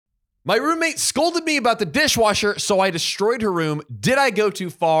My roommate scolded me about the dishwasher, so I destroyed her room. Did I go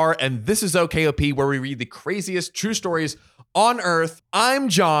too far? And this is OKOP, where we read the craziest true stories on earth. I'm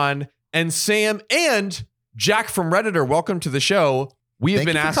John, and Sam and Jack from Redditor. Welcome to the show. We have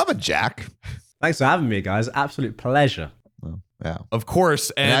been asked. Thank you for coming, Jack. Thanks for having me, guys. Absolute pleasure. Well, yeah. Of course.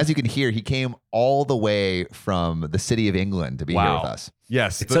 And as you can hear, he came all the way from the city of England to be here with us.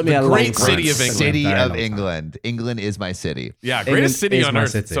 Yes, the great city of England. City of England. England is my city. Yeah, greatest city on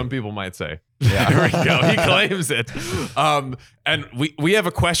earth, some people might say. Yeah, there we go. He claims it. And we have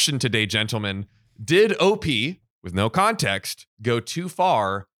a question today, gentlemen. Did OP, with no context, go too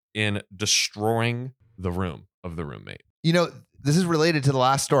far in destroying the room of the roommate? You know, this is related to the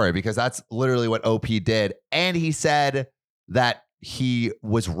last story because that's literally what OP did. And he said that he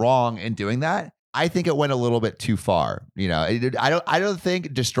was wrong in doing that. I think it went a little bit too far. You know, I don't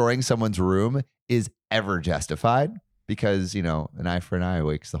think destroying someone's room is ever justified because, you know, an eye for an eye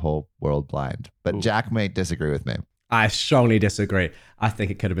makes the whole world blind. But Jack may disagree with me. I strongly disagree. I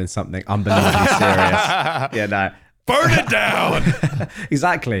think it could have been something unbelievably serious. Yeah, no. Burn it down.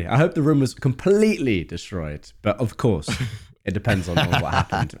 Exactly. I hope the room was completely destroyed. But of course, it depends on what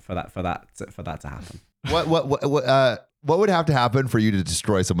happened for that to happen. What would have to happen for you to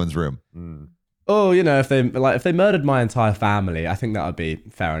destroy someone's room? Oh, you know, if they murdered my entire family, I think that would be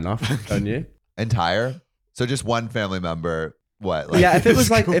fair enough, don't you? Entire? So just one family member? What? Like, yeah, if it was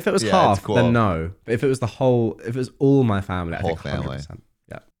half, cool. then no. But if it was all my family, whole I think 100%. family.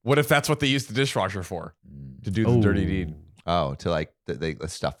 Yeah. What if that's what they used the dishwasher for? To do the dirty deed? Oh, to like they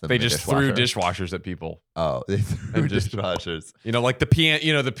stuff them. They in the just dishwasher. threw dishwashers at people. Oh, they threw dishwashers. You know, like the piano.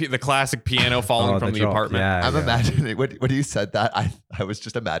 You know, the classic piano falling from the apartment. Yeah, I'm imagining when you said that, I was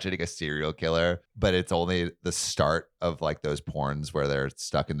just imagining a serial killer, but it's only the start of like those porns where they're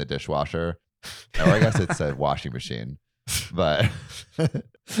stuck in the dishwasher. Or I guess it's a washing machine, but the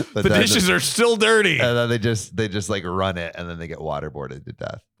dishes are still dirty, and then they just like run it, and then they get waterboarded to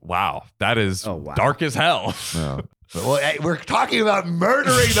death. Wow, that is dark as hell. No. Well, hey, we're talking about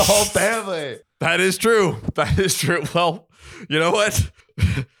murdering the whole family. That is true. That is true. Well, you know what?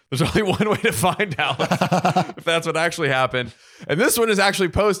 There's only one way to find out if that's what actually happened. And this one is actually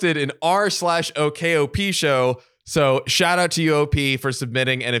posted in r/OKOP show. So shout out to you, OP, for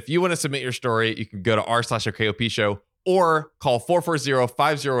submitting. And if you want to submit your story, you can go to r/OKOP show or call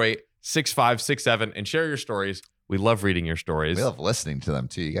 440-508-6567 and share your stories. We love reading your stories. We love listening to them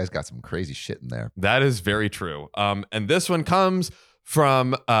too. You guys got some crazy shit in there. That is very true. And this one comes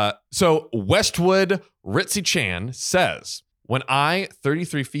from, so Westwood Ritzy Chan says, when I,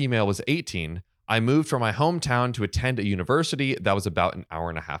 33 female, was 18, I moved from my hometown to attend a university that was about an hour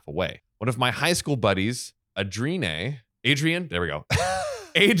and a half away. One of my high school buddies, Adrian, there we go.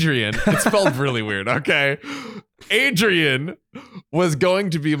 Adrian, it's spelled really weird, okay? Adrian was going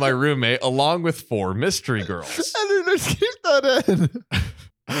to be my roommate along with 4 mystery girls. I didn't just keep that in.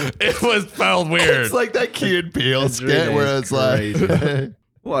 It was spelled weird. It's like that Key and Peele skit where it's crazy. like...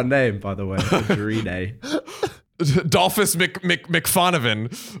 What a name, by the way. Adrian. Dolphus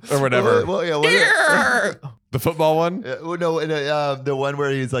McFonovan or whatever. Well, yeah, the football one? Well, no, the one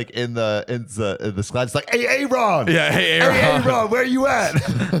where he's like in the squad. It's like, hey, Aaron. Yeah, hey, Aaron. Hey, Aaron, where you at?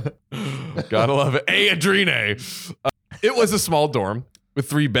 Gotta love it. Hey, Adrine. It was a small dorm with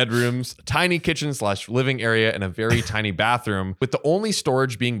 3 bedrooms, tiny kitchen / living area, and a very tiny bathroom, with the only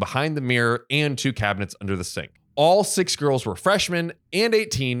storage being behind the mirror and 2 cabinets under the sink. All 6 girls were freshmen and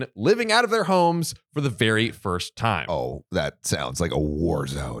 18, living out of their homes for the very first time. Oh, that sounds like a war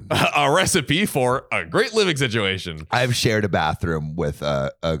zone. A recipe for a great living situation. I've shared a bathroom with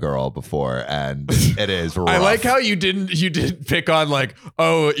a girl before, and it is rough. I like how you didn't pick on like,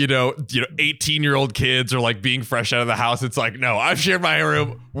 oh, you know, 18-year-old kids or like being fresh out of the house. It's like, no, I've shared my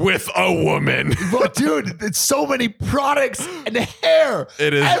room with a woman. But dude, it's so many products and hair.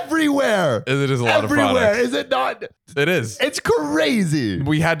 It is everywhere. It is a lot of products. Is it not? It is. It's crazy.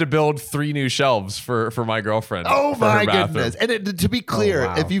 We had to build 3 new shelves for my girlfriend. Oh my goodness. And to be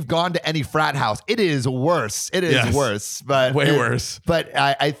clear, if you've gone to any frat house, it is worse. It is worse. But way worse. But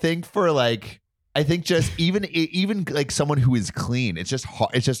I think just even like someone who is clean, it's just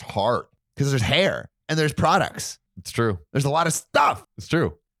hard because there's hair and there's products. It's true. There's a lot of stuff. It's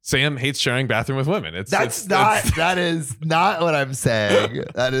true. Sam hates sharing bathroom with women. That is not what I'm saying.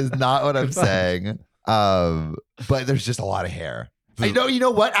 That is not what I'm saying. But there's just a lot of hair. You know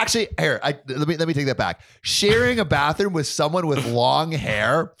what? Actually, let me take that back. Sharing a bathroom with someone with long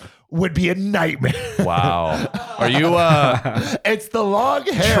hair would be a nightmare. Wow. Are you it's the long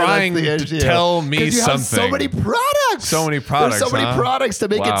hair trying that's the to issue. tell me you something? Have so many products. So many products. There's so many products to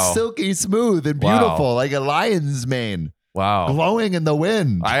make it silky smooth and beautiful, like a lion's mane. Wow. glowing in the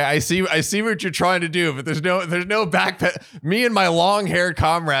wind. I see what you're trying to do, but there's no back. Me and my long-haired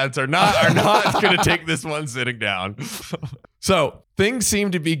comrades are not going to take this one sitting down. So things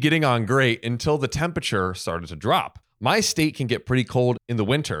seem to be getting on great until the temperature started to drop. My state can get pretty cold in the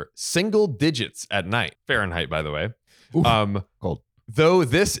winter, single digits at night. Fahrenheit, by the way. Oof, cold. Though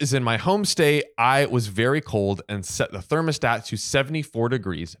this is in my home state, I was very cold and set the thermostat to 74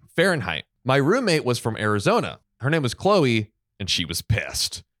 degrees Fahrenheit. My roommate was from Arizona. Her name was Chloe, and she was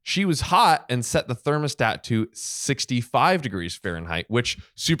pissed. She was hot and set the thermostat to 65 degrees Fahrenheit, which,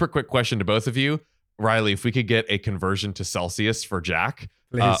 super quick question to both of you. Riley, if we could get a conversion to Celsius for Jack,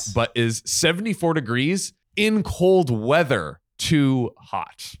 but is 74 degrees in cold weather too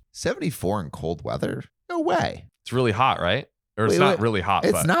hot? 74 in cold weather? No way. It's really hot, right? Or it's not really hot.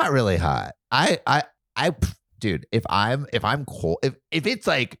 It's not really hot. Dude, if I'm cold, if it's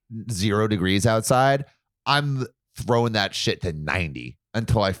like 0 degrees outside, I'm throwing that shit to 90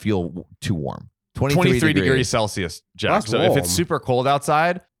 until I feel too warm. 23 degrees Celsius, Jack. That's so warm. if it's super cold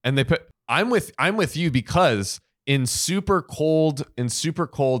outside and they put, I'm with you, because in super cold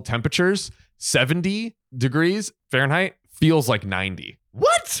temperatures, 70 degrees Fahrenheit feels like 90.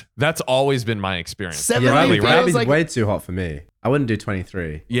 What? That's always been my experience. 70 Riley, feels right? That'd be like- way too hot for me. I wouldn't do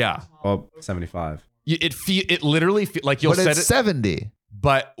 23 Yeah. or 75. It literally feel like you'll But set it's it, 70.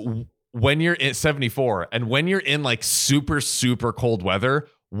 but when you're at 74 and when you're in like super, super cold weather,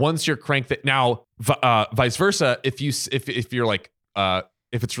 once you're cranked it now, vice versa, if you're like,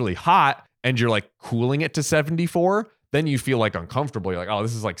 if it's really hot and you're like cooling it to 74, then you feel like uncomfortable. You're like, oh,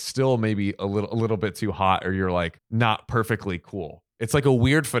 this is like still maybe a little bit too hot, or you're like not perfectly cool. It's like a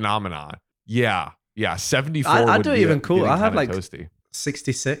weird phenomenon. Yeah. 74. I would do be even a- cool. getting I have kinda like toasty.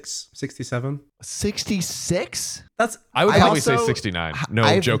 66, 67. 66? That's I would I probably say also- 69. No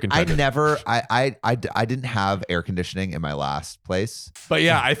I've- joke intended. I didn't have air conditioning in my last place. But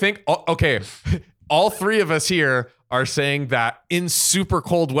yeah, I think, okay, all three of us here are saying that in super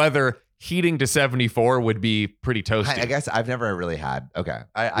cold weather, heating to 74 would be pretty toasty. I guess I've never really had. Okay,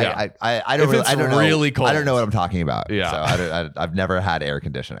 Yeah. I don't If really, it's I don't know. really cold. I don't know what I'm talking about. Yeah. so I've never had air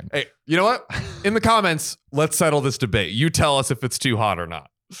conditioning. Hey, you know what? In the comments, let's settle this debate. You tell us if it's too hot or not.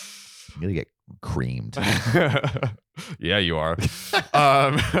 I'm gonna get creamed. Yeah, you are.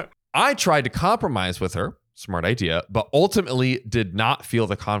 I tried to compromise with her. Smart idea, but ultimately did not feel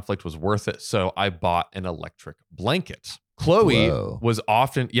the conflict was worth it. So I bought an electric blanket. Chloe Whoa. was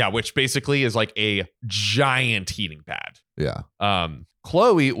often, which basically is like a giant heating pad. Yeah.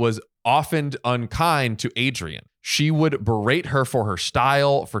 Chloe was often unkind to Adrian. She would berate her for her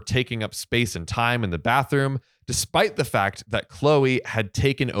style, for taking up space and time in the bathroom, despite the fact that Chloe had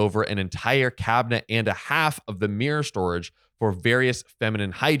taken over an entire cabinet and a half of the mirror storage for various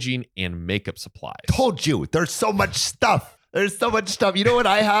feminine hygiene and makeup supplies. Told you, there's so much stuff. There's so much stuff. You know what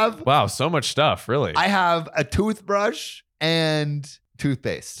I have? Wow, so much stuff, really. I have a toothbrush and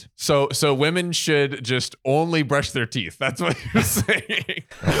toothpaste. So women should just only brush their teeth. That's what you're saying.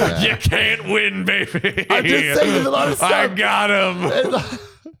 You can't win, baby. I'm just saying there's a lot of stuff. I got him.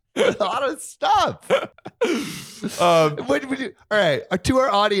 There's a lot of stuff. What would you, all right, to our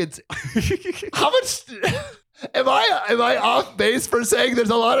audience, how much am I off base for saying there's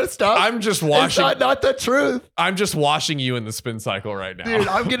a lot of stuff? I'm just It's washing. not the truth, I'm just washing you in the spin cycle right now. dude.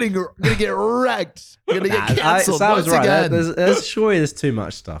 I'm gonna get wrecked. I'm gonna get Nah, canceled Sam's once right. again. Surely there's too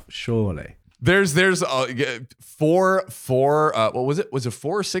much stuff. Surely. There's four what was it? Was it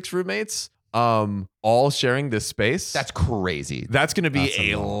 4 or 6 roommates? All sharing this space. That's crazy. That's going to be That's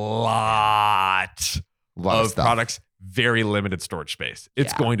a a lot A lot of of stuff. products. Very limited storage space.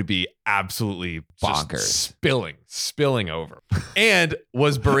 It's Yeah. going to be absolutely just Bonkers. spilling over. And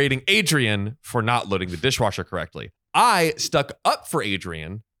was berating Adrian for not loading the dishwasher correctly. I stuck up for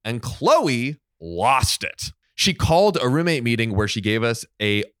Adrian, and Chloe lost it. She called a roommate meeting where she gave us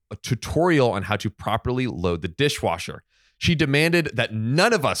a tutorial on how to properly load the dishwasher. She demanded that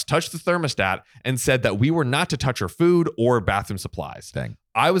none of us touch the thermostat and said that we were not to touch her food or bathroom supplies. Dang.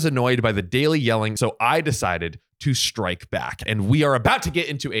 I was annoyed by the daily yelling, so I decided to strike back. And we are about to get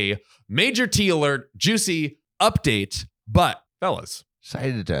into a major T alert, juicy update. But, fellas,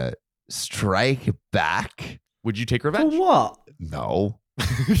 Decided to strike back. would you take For revenge? what? No.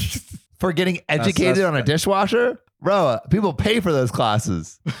 For getting educated that's on a dishwasher? Bro, people pay for those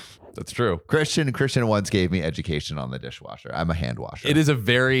classes. That's true. Christian once gave me education on the dishwasher. I'm a hand washer. It is a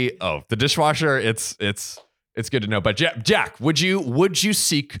very the dishwasher. It's good to know. But Jack, would you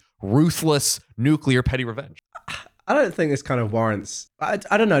seek ruthless nuclear petty revenge? I don't think this kind of warrants. I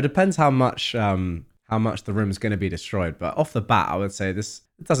don't know. It depends how much how much the room's going to be destroyed. But off the bat, I would say it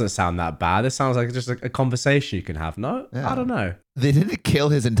doesn't sound that bad. This sounds like just a conversation you can have. No, Yeah. I don't know. They didn't kill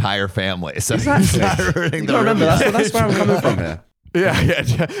his entire family, so Exactly. he's not ruining You the gotta remember, room. that's where I'm coming from here.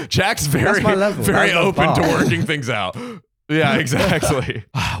 Yeah. Jack's very, my level. very That's my open to bar. working things out. Yeah, exactly.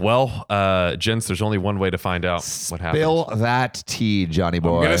 Well, gents, there's only one way to find out what happened. Spill that tea, Johnny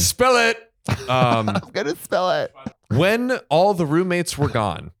boy. I'm gonna spill it. I'm gonna spill it. When all the roommates were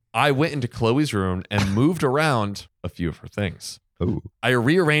gone, I went into Chloe's room and moved around a few of her things. Ooh. I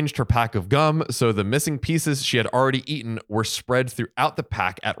rearranged her pack of gum so the missing pieces she had already eaten were spread throughout the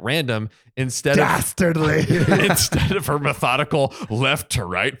pack at random instead Dastardly. instead of her methodical left to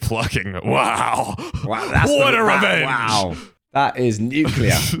right plucking. Wow. Wow, What a revenge. Wow. That is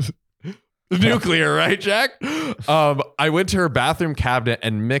nuclear. Nuclear, right, Jack? I went to her bathroom cabinet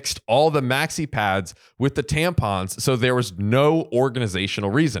and mixed all the maxi pads with the tampons, so there was no organizational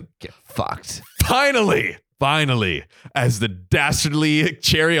reason. Get fucked. Finally, as the dastardly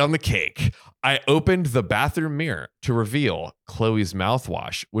cherry on the cake, I opened the bathroom mirror to reveal Chloe's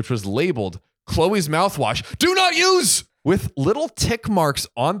mouthwash, which was labeled Chloe's mouthwash, do not use, with little tick marks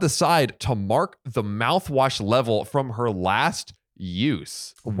on the side to mark the mouthwash level from her last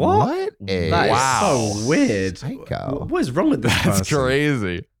use. What? That is so weird. Psycho. What is wrong with this That's person?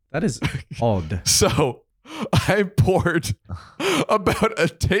 crazy. That is odd. So I poured about a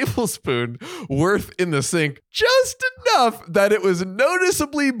tablespoon worth in the sink, just enough that it was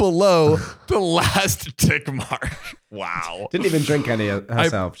noticeably below the last tick mark. Wow. Didn't even drink any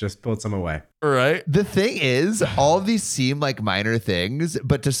herself, just poured some away. Right? The thing is, all of these seem like minor things,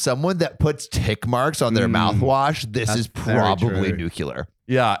 but to someone that puts tick marks on their mouthwash, this That's is very probably true. nuclear.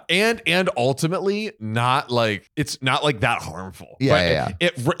 Yeah, and ultimately it's not like that harmful. Yeah,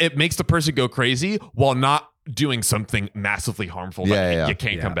 But it makes the person go crazy while not doing something massively harmful that you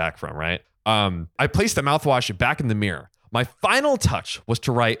can't come back from, right? I placed the mouthwash back in the mirror. My final touch was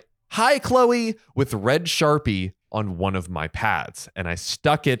to write, "Hi, Chloe," with red Sharpie on one of my pads, and I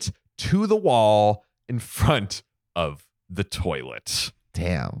stuck it to the wall in front of the toilet.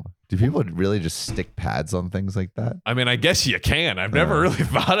 Damn. Do people really just stick pads on things like that? I mean, I guess you can. I've never really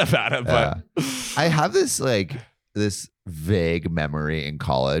thought about it, but I have this vague memory in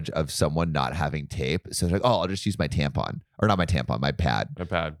college of someone not having tape. So it's like, oh, I'll just use my tampon. Or not my tampon, my pad. my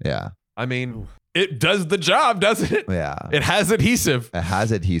pad. Yeah. I mean, it does the job, doesn't it? Yeah. It has adhesive. It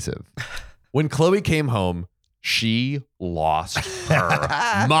has adhesive. When Chloe came home, she lost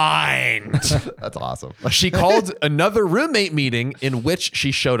her mind. That's awesome. She called another roommate meeting in which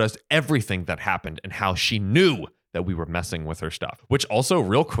she showed us everything that happened and how she knew that we were messing with her stuff. Which also,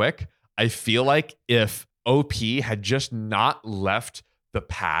 real quick, I feel like if OP had just not left the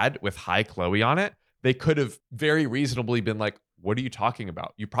pad with "Hi Chloe" on it, they could have very reasonably been like, "What are you talking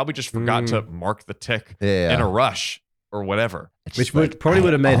about? You probably just forgot to mark the tick in a rush or whatever." Which would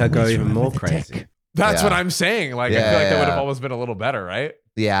have made her go even more crazy. That's Yeah. what I'm saying. Like, I feel like that would have almost been a little better, right?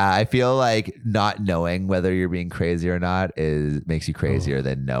 Yeah, I feel like not knowing whether you're being crazy or not makes you crazier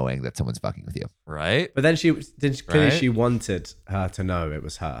than knowing that someone's fucking with you. Right? But then clearly Right? she wanted her to know it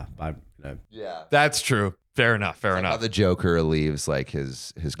was her. Yeah. That's true. Fair enough. Fair How enough. the Joker leaves like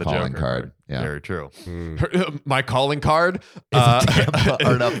his The calling Joker card. Yeah. Very true. My calling card.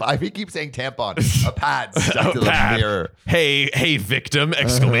 Or no, I keep saying tampon. A pad stuck to the Pad. mirror. Hey, victim!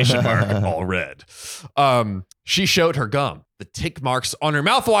 Exclamation mark. All red. She showed her gum, the tick marks on her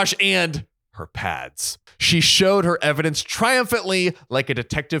mouthwash, and her pads. She showed her evidence triumphantly like a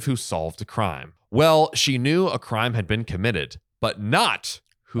detective who solved a crime. Well, she knew a crime had been committed, but not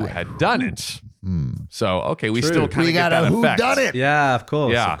who had done it. So, okay, we True. still kind We of get got a that who effect. done it. Yeah, of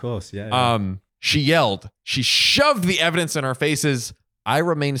course. Yeah. Of course. Yeah. She yelled. She shoved the evidence in our faces. I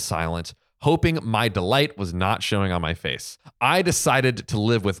remained silent, hoping my delight was not showing on my face. I decided to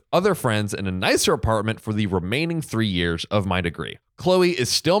live with other friends in a nicer apartment for the remaining 3 years of my degree. Chloe is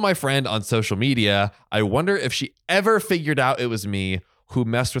still my friend on social media. I wonder if she ever figured out it was me who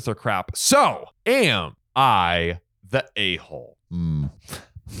messed with her crap. So, am I the a-hole?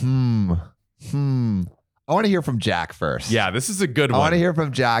 I want to hear from Jack first. Yeah, this is a good I one. want to hear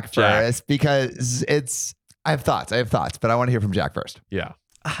from Jack first because I have thoughts, but I want to hear from Jack first. Yeah.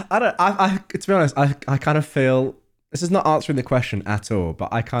 I to be honest, I kind of feel this is not answering the question at all, but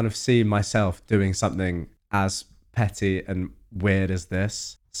I kind of see myself doing something as petty and weird as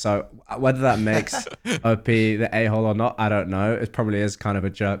this. So whether that makes OP the a-hole or not, I don't know. It probably is kind of a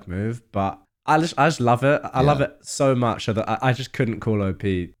jerk move, but I just love it. I love it so much that I just couldn't call OP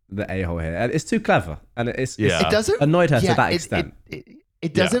the a-hole here. And it's too clever, and it's It doesn't annoyed her to that extent.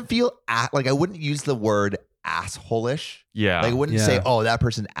 It doesn't feel like I wouldn't use the word asshole-ish. Yeah. Like, it wouldn't say, oh, that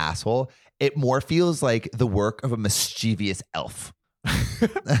person asshole. It more feels like the work of a mischievous elf.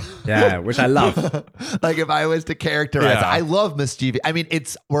 Yeah, which I love. Like, if I was to characterize it, I love mischievous. I mean,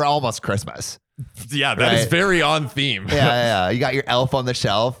 we're almost Christmas. Yeah, that is very on theme. Yeah. You got your elf on the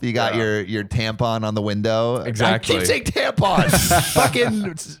shelf. You got your tampon on the window. Exactly. I keep saying tampon.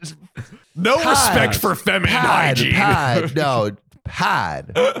 Fucking no respect for feminine hygiene.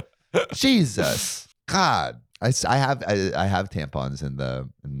 Pad. Jesus. God. I have tampons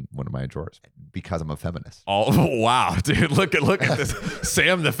in one of my drawers because I'm a feminist. Oh wow, dude! Look at this,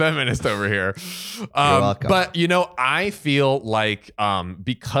 Sam the feminist over here. You're welcome. But I feel like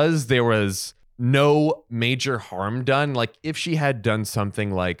because there was no major harm done, like if she had done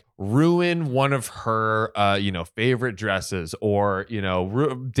something like ruin one of her favorite dresses, or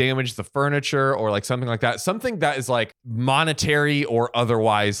damage the furniture, or like something like that, something that is like monetary or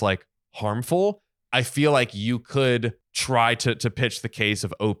otherwise like harmful, I feel like you could try to pitch the case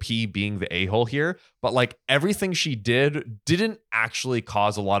of OP being the a-hole here. But like everything she didn't actually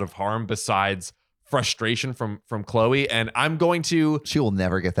cause a lot of harm besides frustration from Chloe. And I'm going to... She will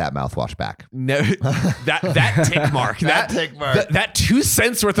never get that mouthwash back. No, that tick mark. that 2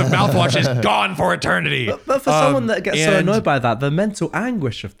 cents worth of mouthwash is gone for eternity. But for someone that gets so annoyed by that, the mental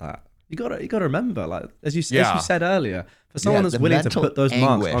anguish of that, you gotta remember, like as you said earlier, for someone that's willing to put those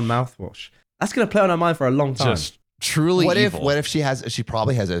marks on mouthwash, that's going to play on her mind for a long time. Just truly evil. What if she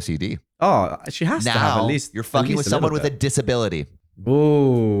probably has OCD? Oh, she has to have at least. You're fucking with someone with a disability.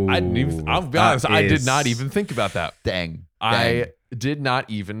 Ooh. I'll be honest, I did not even think about that. Dang. I did not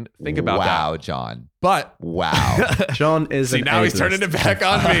even think about that. Wow, John. But wow. John is See, now he's turning it back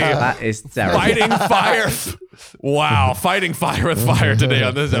on me. That is terrible. Fighting fire. Wow. Fighting fire with fire today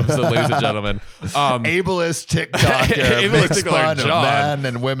on this episode, ladies and gentlemen. Ableist TikToker makes fun of men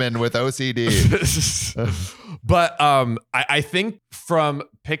and women with OCD. But I think from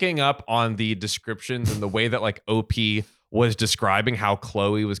picking up on the descriptions and the way that like OP was describing how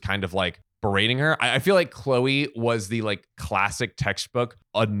Chloe was kind of like berating her, I feel like Chloe was the like classic textbook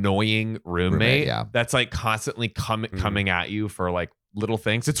annoying roommate that's like constantly coming at you for like little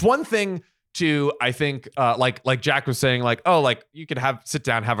things. It's one thing to, I think, like Jack was saying, like, oh, like you could sit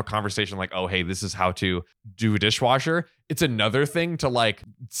down, have a conversation like, oh, hey, this is how to do a dishwasher. It's another thing to like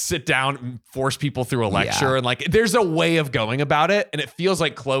sit down and force people through a lecture. And like, there's a way of going about it. And it feels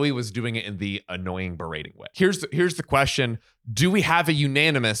like Chloe was doing it in the annoying, berating way. Here's the question. Do we have a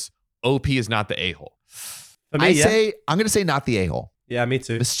unanimous OP is not the a-hole? I'm going to say not the a-hole. Yeah, me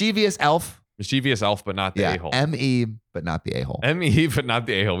too. Mischievous elf, but not the a-hole. M-E, but not the a-hole. M-E, but not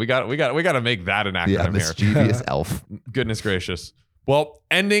the a-hole. We got to make that an acronym here. Mischievous elf. Goodness gracious. Well,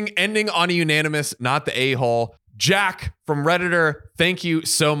 ending on a unanimous, not the a-hole. Jack from Redditor, thank you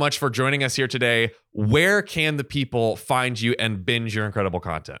so much for joining us here today. Where can the people find you and binge your incredible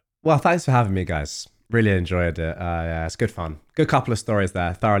content? Well, thanks for having me, guys. Really enjoyed it. Yeah, it's good fun. Good couple of stories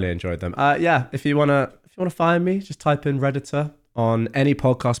there. Thoroughly enjoyed them. If you wanna find me, just type in Redditor on any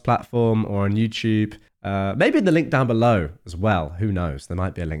podcast platform or on YouTube. Maybe the link down below as well. Who knows? There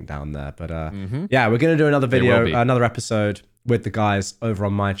might be a link down there. But yeah, we're gonna do another video, another episode with the guys over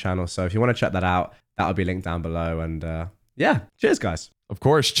on my channel. So if you want to check that out, that'll be linked down below. And cheers, guys. Of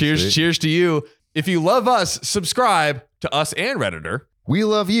course, cheers to you. If you love us, subscribe to us and Redditor. We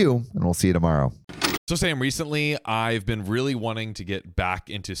love you, and we'll see you tomorrow. So Sam, recently I've been really wanting to get back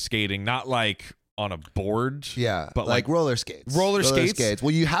into skating, not like on a board, but like roller skates. Roller skates.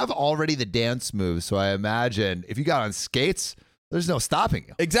 Well, you have already the dance moves, so I imagine if you got on skates, there's no stopping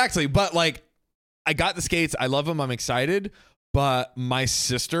you. Exactly, but like I got the skates, I love them, I'm excited. But my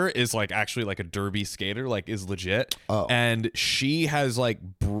sister is like actually like a derby skater, like is legit, and she has like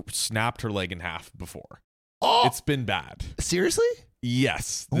snapped her leg in half before. Oh, it's been bad. Seriously?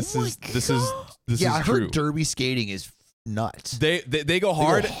 Yes, this is I true. heard derby skating is nuts. They go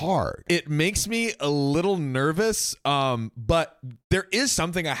hard. They go hard. It makes me a little nervous. But there is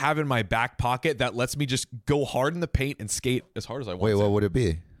something I have in my back pocket that lets me just go hard in the paint and skate as hard as I want. Wait, what would it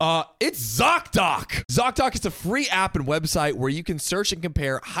be? It's ZocDoc. ZocDoc is a free app and website where you can search and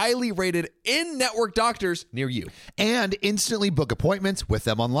compare highly rated in-network doctors near you. And instantly book appointments with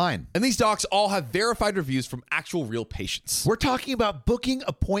them online. And these docs all have verified reviews from actual real patients. We're talking about booking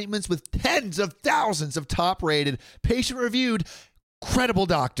appointments with tens of thousands of top-rated, patient-reviewed, credible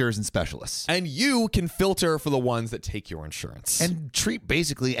doctors and specialists. And you can filter for the ones that take your insurance. And treat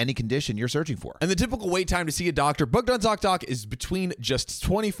basically any condition you're searching for. And the typical wait time to see a doctor booked on ZocDoc is between just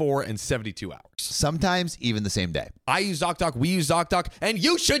 24 and 72 hours. Sometimes even the same day. I use ZocDoc, we use ZocDoc, and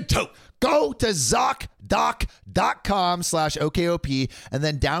you should too. Go to ZocDoc.com/OKOP and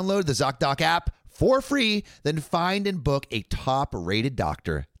then download the ZocDoc app for free, then find and book a top-rated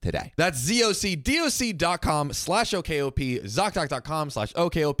doctor today. That's ZocDoc.com/OKOP,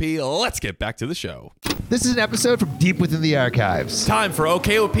 ZocDoc.com/OKOP. Let's get back to the show. This is an episode from deep within the archives. Time for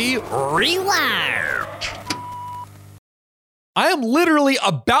OKOP Rewind. I am literally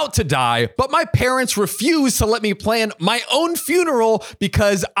about to die, but my parents refuse to let me plan my own funeral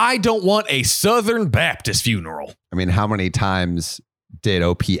because I don't want a Southern Baptist funeral. I mean, how many times did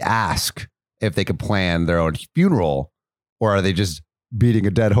OP ask if they could plan their own funeral, or are they just beating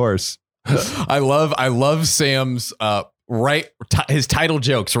a dead horse? I love Sam's his title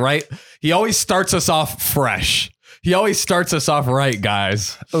jokes, right? He always starts us off fresh. He always starts us off right,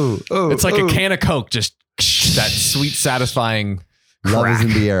 guys. It's like a can of Coke, just that sweet, satisfying love crack.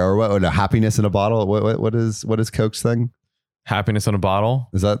 is in the air, or what? Happiness in a bottle. What is Coke's thing? Happiness in a bottle.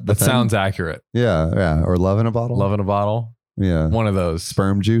 Is that the that thing? sounds accurate? Yeah. Or love in a bottle. Love in a bottle. Yeah. One of those.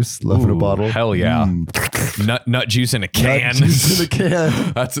 Sperm juice. Love in a Ooh, bottle. Hell yeah. Nut juice in a can. Nut juice in a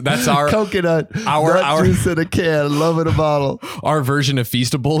can. that's our coconut. Nut juice in a can. Love in a bottle. Our version of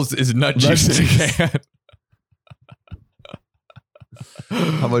Feastables is nut juice in a can.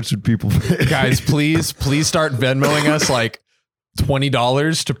 How much should people pay? Guys, please start Venmoing us like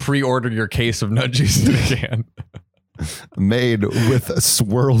 $20 to pre-order your case of nut juice in a can. Made with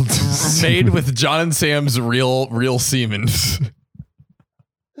swirled. Made with John and Sam's real semen.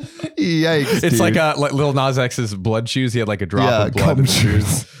 Yikes! It's dude. like Lil Nas X's blood shoes. He had like a drop of blood. Cum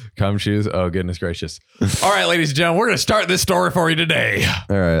shoes. Cum shoes. Oh, goodness gracious. All right, ladies and gentlemen, we're going to start this story for you today.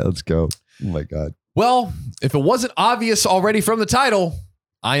 All right, let's go. Oh my God. Well, if it wasn't obvious already from the title,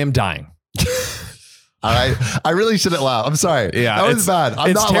 I am dying. All right, I really shouldn't laugh. I'm sorry. Yeah, that was bad. I'm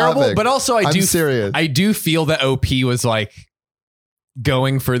it's not terrible, laughing. but also I'm serious. I do feel that OP was like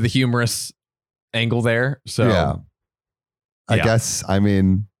going for the humorous angle there. So yeah, I guess. I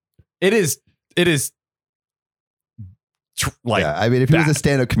mean, it is like, yeah. I mean, if he was a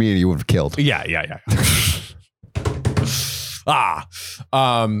stand-up comedian, you would have killed. Yeah.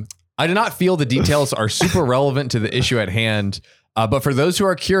 I do not feel the details are super relevant to the issue at hand. But for those who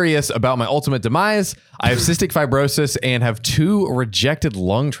are curious about my ultimate demise, I have cystic fibrosis and have 2 rejected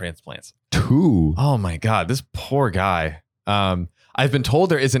lung transplants. 2? Oh my God, this poor guy. I've been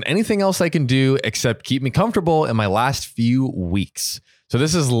told there isn't anything else I can do except keep me comfortable in my last few weeks. So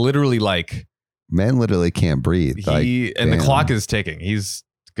this is literally like, man literally can't breathe. The clock is ticking. He's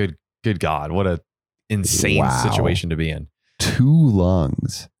good God, what a insane situation to be in. 2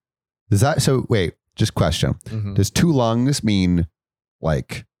 lungs. Does that, so wait, just question. Mm-hmm. Does 2 lungs mean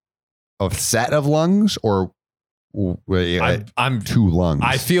like a set of lungs, or I'm 2 lungs?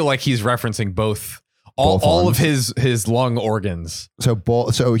 I feel like he's referencing both all of his lung organs.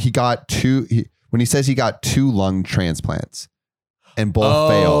 So he got 2, when he says he got 2 lung transplants and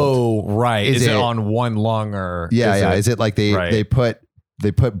both failed. Oh, right. Is it on one lung or? Yeah. Is it like they put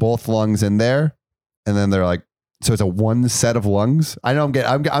both lungs in there and then they're like, so it's a one set of lungs? I know I'm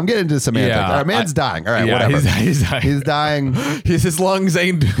getting into semantics. Yeah, All right, man's dying. All right, yeah, whatever. He's dying. He's dying. His lungs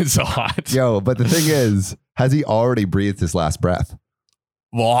ain't doing so hot. Yo, but the thing is, has he already breathed his last breath?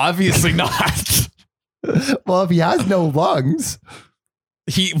 Well, obviously not. Well, if he has no lungs,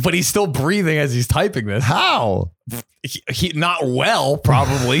 but he's still breathing as he's typing this. how? He not well,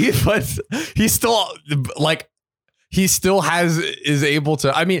 probably, but he's still is able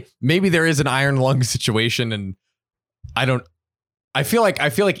to. I mean, maybe there is an iron lung situation, and I feel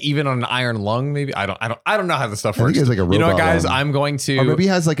like even on an iron lung, maybe I don't know how this stuff works. I think it's like a robot. You know what, guys? lung. I'm going to. Or maybe he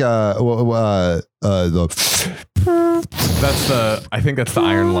has like I think that's the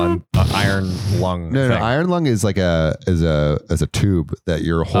iron lung. Iron lung. No, thing. iron lung is like a tube that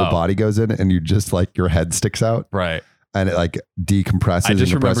your whole body goes in, and you just like your head sticks out, Right. and it like decompresses. I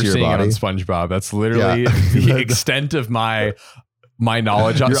just and remember your seeing body. it on SpongeBob. That's literally the extent of my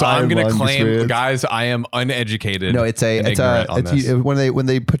knowledge. Your So I'm iron going to lung claim, experience. guys, I am uneducated. No, it's when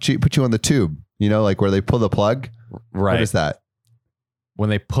they put you on the tube, you know, like where they pull the plug. Right. What is that? When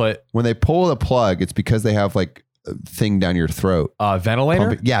they pull the plug, it's because they have like a thing down your throat.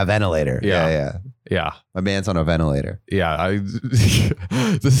 Ventilator. Yeah, ventilator. Yeah. My man's on a ventilator. Yeah.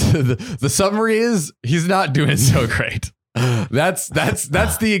 The summary is he's not doing so great. That's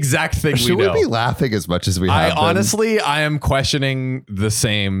the exact thing Should we know. we be laughing as much as we have? Honestly, I am questioning the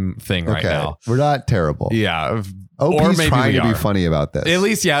same thing right now. We're not terrible. Yeah. OP's trying to be funny about this. At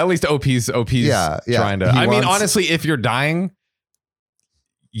least OP's trying to. I mean, honestly, if you're dying,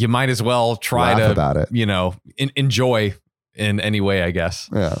 you might as well try laugh to about it. You know, enjoy in any way, I guess.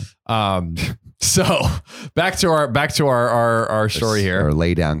 Yeah. So back to our story here. Or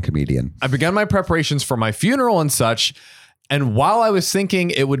lay down comedian. I began my preparations for my funeral and such, And while I was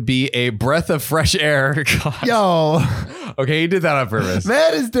thinking it would be a breath of fresh air. God. Yo, Okay, he did that on purpose.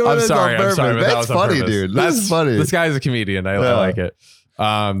 man is doing this on purpose. but that That's was on funny, purpose. dude. That's This is funny. This guy is a comedian. I like it.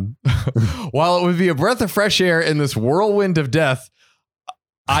 While it would be a breath of fresh air in this whirlwind of death,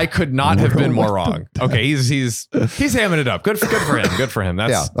 I could not have been more wrong. Okay, he's hamming it up. Good for him. Good for him.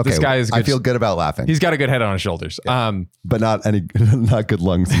 That's Okay. This guy is good. I feel good about laughing. He's got a good head on his shoulders. But not good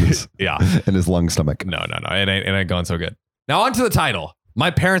lungs in his, in his lung stomach. No. It ain't going so good. Now on to the title. My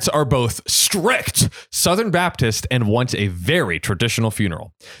parents are both strict Southern Baptist and want a very traditional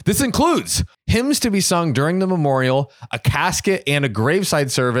funeral. This includes hymns to be sung during the memorial, a casket and a graveside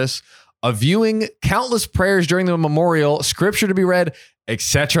service, a viewing, countless prayers during the memorial, scripture to be read,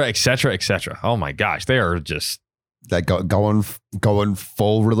 etc., etc., etc. Oh my gosh, they are just That going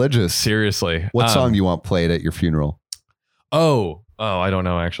full religious. seriously. What song do you want played at your funeral? Oh, I don't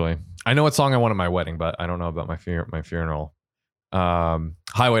know actually. I know what song I want at my wedding, but I don't know about my funeral.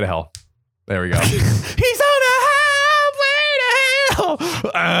 Highway to Hell. There we go. He's on a highway to hell.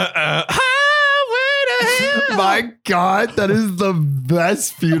 Highway to hell. My God, that is the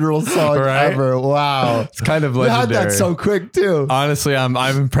best funeral song Right? ever. Wow. It's kind of You had legendary. that so quick too. Honestly, I'm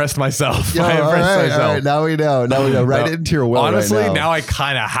impressed myself. Yo, I all impressed right, myself. all right. Now we know. Write it into your will. Honestly, right now. now I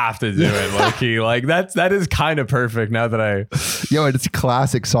kind of have to do it, Loki. Like that is kind of perfect. Now that I, Yo, it's a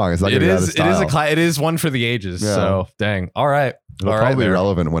classic song. It's not it gonna be out of is style. it is one for the ages. Yeah. So dang. All right, It'll all right. probably be there.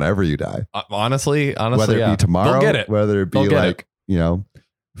 relevant whenever you die. Honestly, Whether it yeah. be tomorrow, They'll get it. whether it be They'll get like,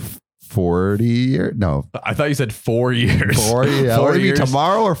 40 years. No. I thought you said 4 years. 40. Yeah. 4 Whether it be years.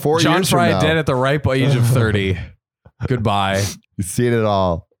 tomorrow or 4 John years Fry from now. dead at the ripe age of 30. Goodbye. You've seen it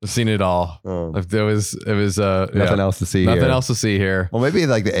all. I've seen it all. Oh. It was Nothing else to see Nothing here. else to see here. Well, maybe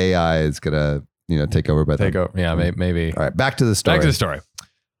like the AI is gonna, take over by Take then. over. Yeah, maybe. All right, back to the story. Back to the story.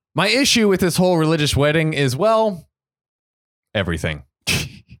 My issue with this whole religious wedding is, well, everything.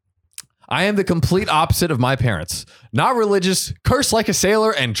 I am the complete opposite of my parents. Not religious, curse like a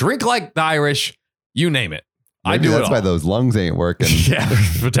sailor, and drink like the Irish. You name it. I Maybe do that's it why all. those lungs ain't working. Yeah,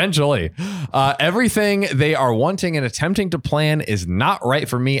 potentially. Everything they are wanting and attempting to plan is not right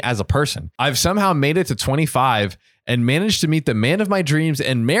for me as a person. I've somehow made it to 25 and managed to meet the man of my dreams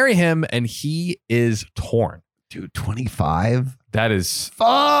and marry him, and he is torn. Dude, 25? That is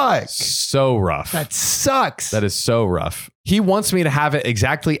Fuck. so rough. That sucks. That is so rough. He wants me to have it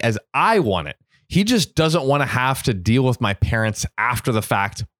exactly as I want it. He just doesn't want to have to deal with my parents after the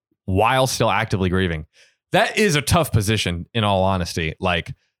fact while still actively grieving. That is a tough position, in all honesty.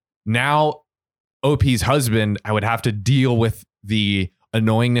 Like, now OP's husband, I would have to deal with the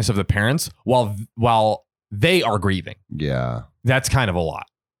annoyingness of the parents while they are grieving. Yeah. That's kind of a lot.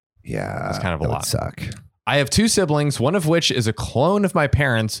 Yeah. That's kind of a that would lot. suck. I have two siblings, one of which is a clone of my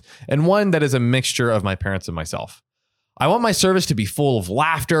parents, and one that is a mixture of my parents and myself. I want my service to be full of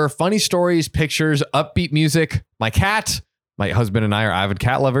laughter, funny stories, pictures, upbeat music. My cat, my husband and I are avid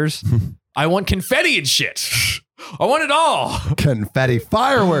cat lovers. I want confetti and shit. I want it all. Confetti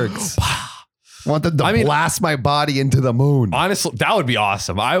fireworks. I want them to blast my body into the moon. Honestly, that would be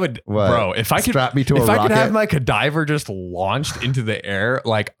awesome. I would, What? bro. If I could Strap me to if a I could have rocket? my cadaver just launched into the air,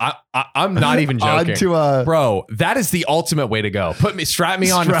 like I'm not even joking. Onto a Bro, that is the ultimate way to go. Strap me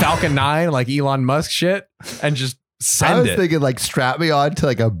on Falcon 9 like Elon Musk shit and just I send was it. thinking like strap me on to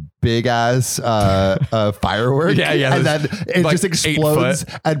like a big ass firework. Yeah, And then it like just 8 explodes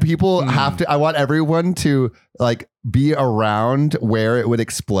and people have to, I want everyone to like be around where it would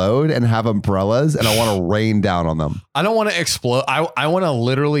explode and have umbrellas and I want to rain down on them. I don't want to explode. I want to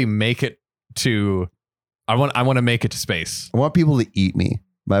literally make it to I want to make it to space. I want people to eat me.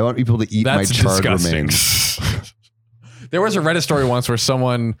 I want people to eat That's my charred disgusting. remains. There was a Reddit story once where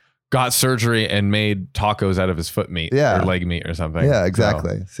someone got surgery and made tacos out of his foot meat Yeah. or leg meat or something. Yeah,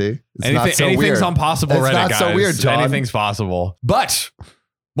 exactly. See? It's not so Anything's weird. impossible, It's Reddit, not guys. so weird, John. Anything's possible. But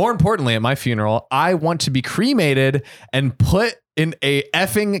more importantly, at my funeral, I want to be cremated and put in a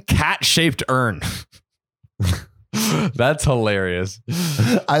effing cat-shaped urn. That's hilarious.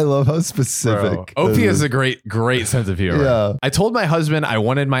 I love how specific. Bro, OP has a great sense of humor. Yeah. I told my husband I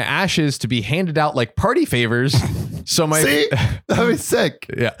wanted my ashes to be handed out like party favors. So my See? That'd be sick.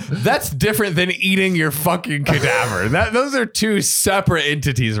 yeah, that's different than eating your fucking cadaver. Those are two separate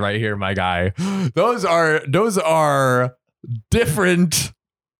entities right here, my guy. Those are different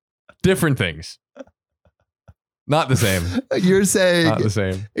things. Not the same. You're saying Not the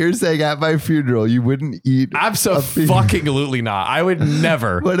same. You're saying at my funeral you wouldn't eat Absolutely not. I would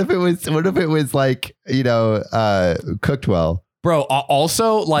never. What if it was like, cooked well? Bro,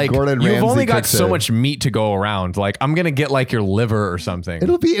 also, like, Gordon you've Ramsay only got cooks so it. much meat to go around. Like, I'm gonna get like your liver or something. It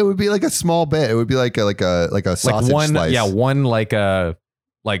would be like a small bit. It would be like a sausage one, slice. yeah, one like a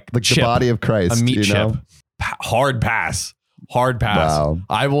like the chip, body of Christ. a meat you chip. know? Hard pass. Hard pass. Wow.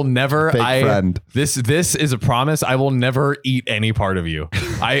 I will never. Fake friend. This is a promise. I will never eat any part of you.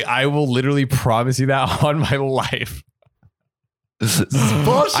 I will literally promise you that on my life. This is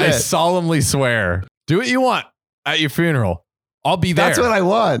bullshit. I solemnly swear. Do what you want at your funeral. I'll be there. That's what I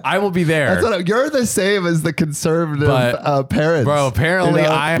want. I will be there. You're the same as the conservative But, parents. Bro, apparently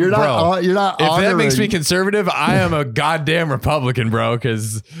I am. You're not if honoring. that makes me conservative, I am a goddamn Republican, bro.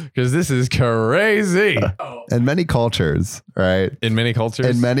 Because this is crazy. In many cultures, right? In many cultures.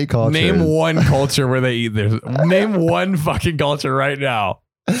 In many cultures. Name one culture where they eat this. Name one fucking culture right now.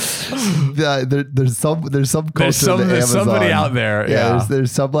 There's some culture. There's somebody out there. Yeah.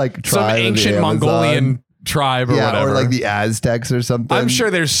 There's some like tribe some ancient Mongolian tribe or whatever. or like the Aztecs or something. I'm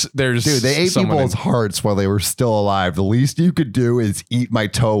sure there's Dude, they ate people's hearts while they were still alive. The least you could do is eat my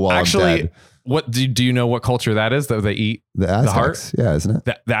toe while I'm dead. What do you know what culture that is that they eat? The Aztecs, the heart? Yeah, isn't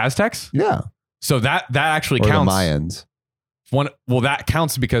it? The Aztecs? Yeah. So that actually Or counts. the Mayans. Well, that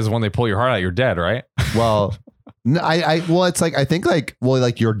counts because when they pull your heart out, you're dead, right? Well, no, it's like I think like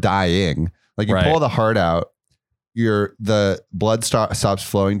you're dying. Like you Right. pull the heart out, the blood stops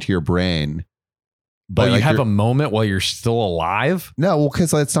flowing to your brain. But you like have a moment while you're still alive? No, well,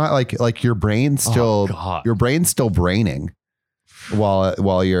 because it's not like your brain's still braining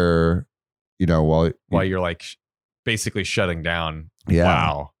while you're While you're like basically shutting down. Yeah.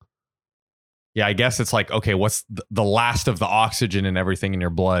 Wow. Yeah, I guess it's like, okay, what's the last of the oxygen and everything in your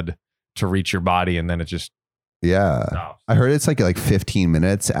blood to reach your body, and then it just stops. I heard it's like 15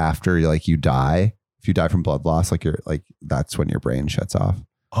 minutes after you die. If you die from blood loss, that's when your brain shuts off.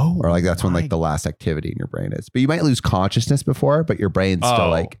 Oh, Or that's when the last activity in your brain is. But you might lose consciousness before, but your brain's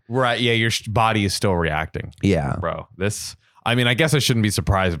still right. Yeah, your body is still reacting. yeah. Bro, I guess I shouldn't be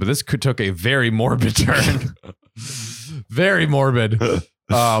surprised, but this took a very morbid turn. Very morbid.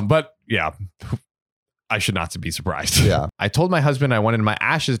 But yeah, I should not be surprised. Yeah. I told my husband I wanted my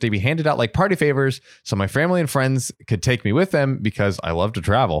ashes to be handed out like party favors so my family and friends could take me with them because I love to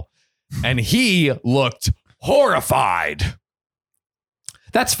travel. And he looked horrified.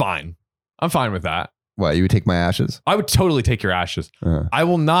 That's fine. I'm fine with that. What, you would take my ashes? I would totally take your ashes. I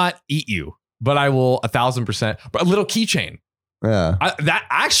will not eat you, but I will 1,000%. But a little keychain. Yeah.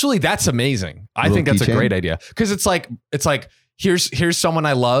 That's amazing. I think that's a great idea because it's like here's someone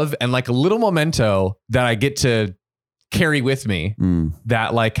I love and like a little memento that I get to carry with me.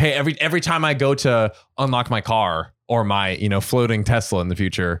 That like, hey, every time I go to unlock my car or my floating Tesla in the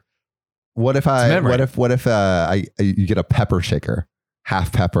future. What if you get a pepper shaker,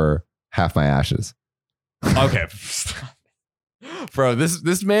 half pepper, half my ashes? Okay. Bro,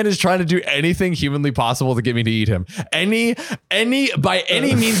 this man is trying to do anything humanly possible to get me to eat him. By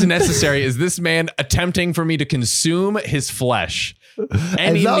any means necessary is this man attempting for me to consume his flesh.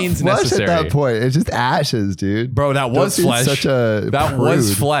 Any means flesh necessary. At that point, it's just ashes, dude. Bro, that was Don't be flesh. such a that prude.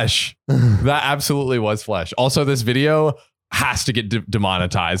 was flesh. That absolutely was flesh. Also, this video has to get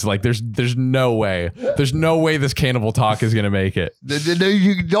demonetized. Like, there's no way. There's no way this cannibal talk is gonna make it.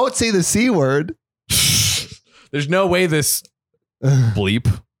 You don't say the C word. There's no way this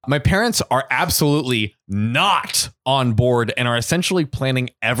bleep. My parents are absolutely not on board and are essentially planning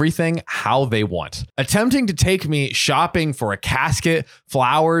everything how they want. Attempting to take me shopping for a casket,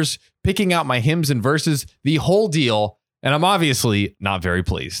 flowers, picking out my hymns and verses, the whole deal. And I'm obviously not very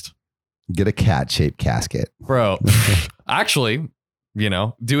pleased. Get a cat-shaped casket. Bro, actually,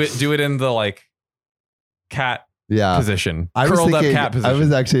 do it in the like cat position. Curled up cat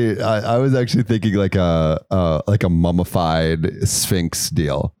position. I was actually thinking like a mummified Sphinx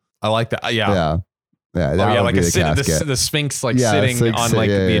deal. I like that. Yeah. Like the Sphinx sitting Sphinx, on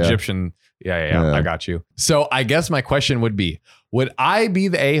the Egyptian. Yeah. I got you. So I guess my question would be, would I be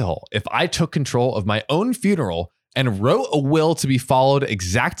the a-hole if I took control of my own funeral and wrote a will to be followed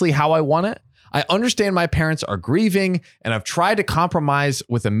exactly how I want it? I understand my parents are grieving and I've tried to compromise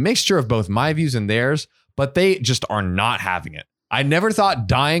with a mixture of both my views and theirs, but they just are not having it. I never thought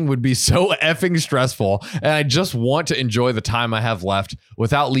dying would be so effing stressful, and I just want to enjoy the time I have left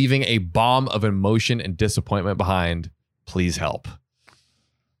without leaving a bomb of emotion and disappointment behind. Please help.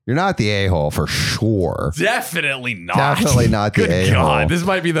 You're not the a-hole for sure. Definitely not. Definitely not the a-hole. God, this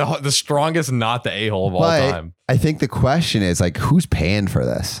might be the strongest not the a-hole of all time. I think the question is like, who's paying for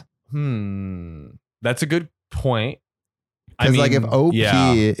this? That's a good point. Because like if OP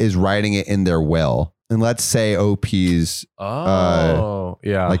is writing it in their will, and let's say OP's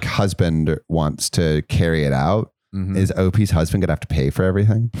like husband wants to carry it out, is OP's husband gonna have to pay for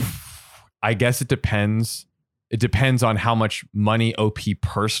everything? I guess it depends. It depends on how much money OP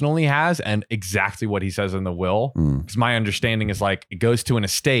personally has and exactly what he says in the will. Because my understanding is like it goes to an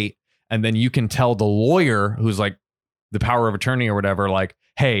estate, and then you can tell the lawyer who's like the power of attorney or whatever, like,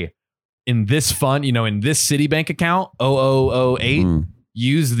 hey, in this fund, in this Citibank account, 0008,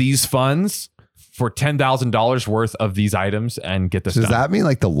 use these funds for $10,000 worth of these items and get this Does done. that mean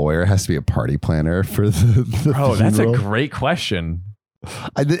like the lawyer has to be a party planner for the Bro, that's a funeral? great question.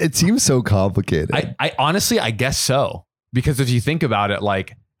 It seems so complicated. I honestly, I guess so. Because if you think about it,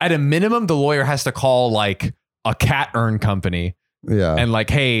 like at a minimum, the lawyer has to call like a cat urn company and like,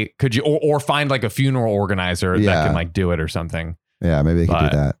 hey, could you, or find like a funeral organizer that can like do it or something. Yeah, maybe they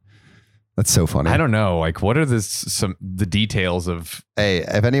could do that. That's so funny. I don't know. Like, what are the details of? Hey,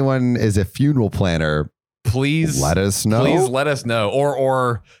 if anyone is a funeral planner, please let us know. Please let us know.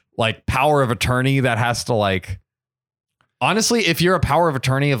 Or like power of attorney that has to like. Honestly, if you're a power of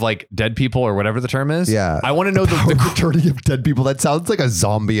attorney of like dead people or whatever the term is, I want to know the attorney of dead people. That sounds like a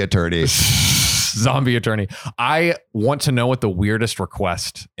zombie attorney. Zombie attorney. I want to know what the weirdest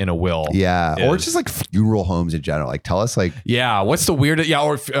request in a will. Yeah, is. or just like funeral homes in general. Like, tell us like. Yeah, what's the weirdest? Yeah,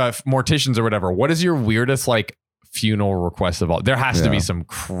 or morticians or whatever. What is your weirdest like funeral request of all? There has to be some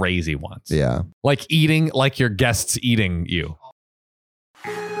crazy ones. Yeah, like eating, like your guests eating you.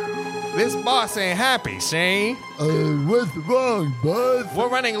 This boss ain't happy, see? What's wrong, boss? We're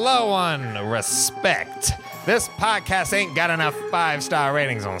running low on respect. This podcast ain't got enough 5-star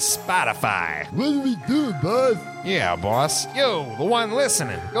ratings on Spotify. What do we do, boss? Yeah, boss. You, the one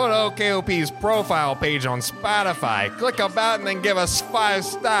listening. Go to OKOP's profile page on Spotify. Click about and then give us 5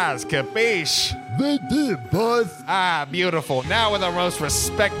 stars, capiche? They did, boss. Ah, beautiful. Now we're the most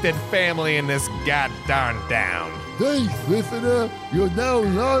respected family in this goddamn town. Thanks, listener. You're now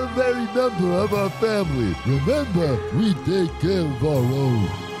an honorary member of our family. Remember, we take care of our own.